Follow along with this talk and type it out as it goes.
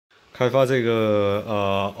开发这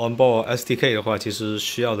个Onboard SDK 的话，其实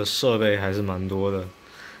需要的设备还是蛮多的。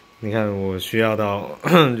你看，我需要到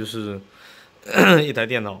就是一台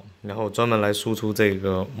电脑，然后专门来输出这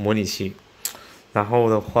个模拟器。然后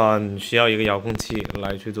的话，你需要一个遥控器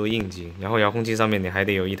来去做应急，然后遥控器上面你还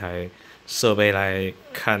得有一台设备来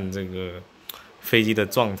看这个飞机的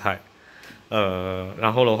状态。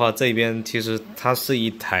然后的话，这边其实它是一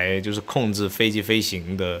台就是控制飞机飞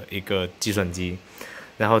行的一个计算机。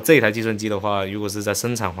然后这一台计算机的话，如果是在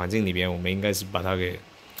生产环境里边，我们应该是把它给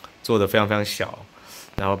做得非常非常小，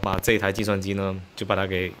然后把这一台计算机呢，就把它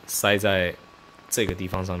给塞在这个地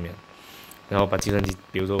方上面，然后把计算机，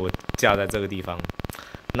比如说我架在这个地方，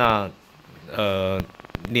那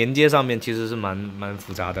连接上面其实是蛮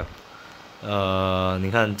复杂的。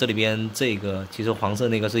你看这里边这个，其实黄色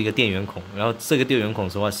那个是一个电源孔，然后这个电源孔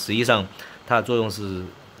的话，实际上它的作用是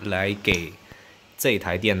来给这一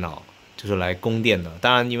台电脑就是来供电的。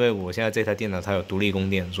当然，因为我现在这台电脑它有独立供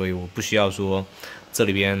电，所以我不需要说这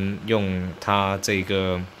里边用它这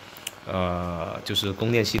个就是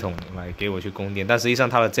供电系统来给我去供电，但实际上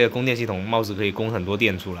它的这个供电系统貌似可以供很多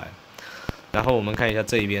电出来。然后我们看一下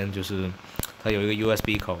这一边，就是它有一个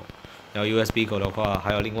USB 口。然后 USB 口的话，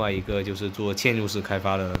还有另外一个就是做嵌入式开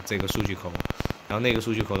发的这个数据口。然后那个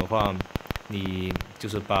数据口的话，你就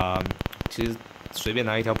是其实随便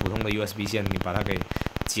拿一条普通的 USB 线，你把它给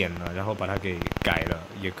剪了，然后把它给改了，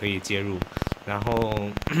也可以接入。然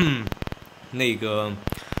后那个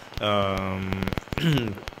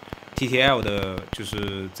TTL 的就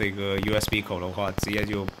是这个 USB 口的话，直接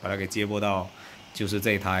就把它给接驳到就是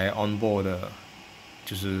这台 Onboard 的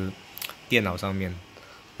就是电脑上面。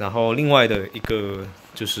然后另外的一个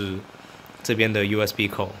就是这边的 USB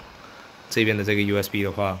口，这边的这个 USB 的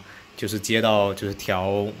话，就是接到就是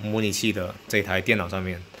调模拟器的这台电脑上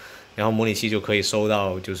面，然后模拟器就可以收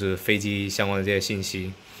到就是飞机相关的这些信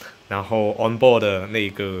息，然后 Onboard 的那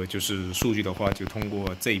个就是数据的话，就通过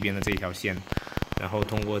这边的这一条线，然后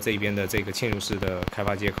通过这边的这个嵌入式的开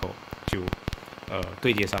发接口就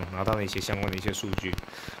对接上，拿到那些相关的一些数据。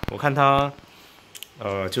我看它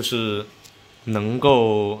就是能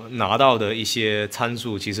够拿到的一些参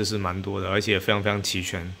数其实是蛮多的，而且非常非常齐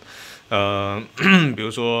全。比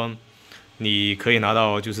如说你可以拿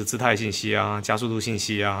到就是姿态信息啊、加速度信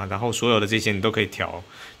息啊，然后所有的这些你都可以调。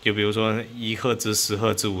就比如说1赫兹、10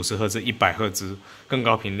赫兹、50赫兹、100赫兹更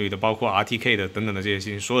高频率的，包括 RTK 的等等的这些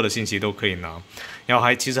信息，所有的信息都可以拿。然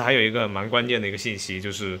后其实还有一个蛮关键的一个信息，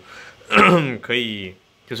就是可以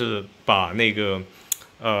就是把那个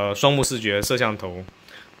双目视觉摄像头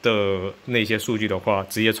的那些数据的话，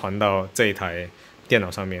直接传到这一台电脑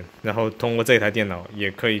上面，然后通过这一台电脑也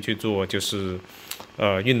可以去做就是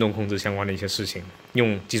运动控制相关的一些事情，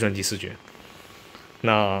用计算机视觉。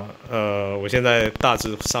那我现在大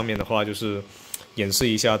致上面的话就是演示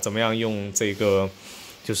一下怎么样用这个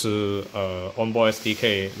就是Onboard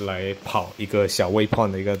SDK 来跑一个小 waypoint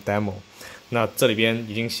的一个 demo。那这里边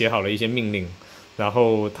已经写好了一些命令，然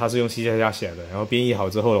后它是用 C++ 写的，然后编译好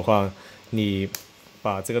之后的话，你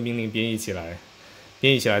把这个命令编译起来，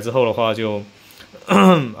编译起来之后的话就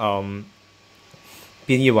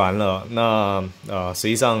编译完了，那实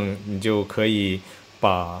际上你就可以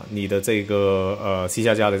把你的这个C++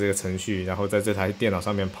 的这个程序，然后在这台电脑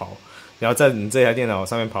上面跑，然后在你这台电脑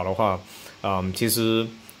上面跑的话，其实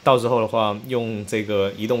到时候的话，用这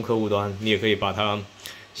个移动客户端，你也可以把它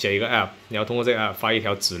写一个 app， 你要通过这个 app 发一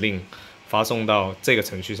条指令，发送到这个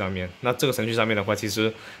程序上面。那这个程序上面的话，其实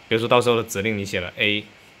比如说到时候的指令你写了 A，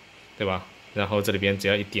 对吧？然后这里边只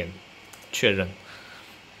要一点确认，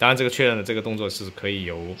当然这个确认的这个动作是可以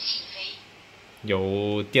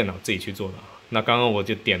由电脑自己去做的。那刚刚我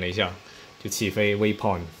就点了一下，就起飞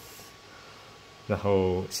waypoint， 然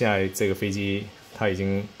后现在这个飞机它已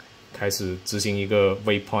经开始执行一个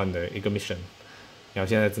waypoint 的一个 mission， 然后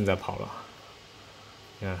现在正在跑了。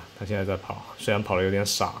你看它现在在跑，虽然跑得有点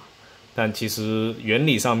傻，但其实原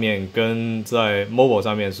理上面跟在 mobile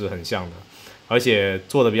上面是很像的，而且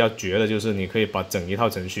做的比较绝的就是你可以把整一套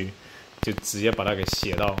程序就直接把它给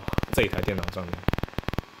写到这一台电脑上面，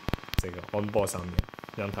这个 Onboard 上面，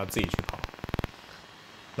让它自己去跑。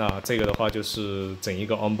那这个的话就是整一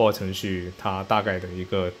个 Onboard 程序它大概的一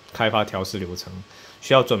个开发调试流程，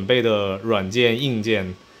需要准备的软件硬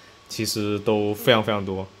件其实都非常非常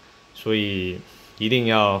多，所以一定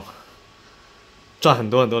要赚很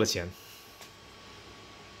多很多的钱。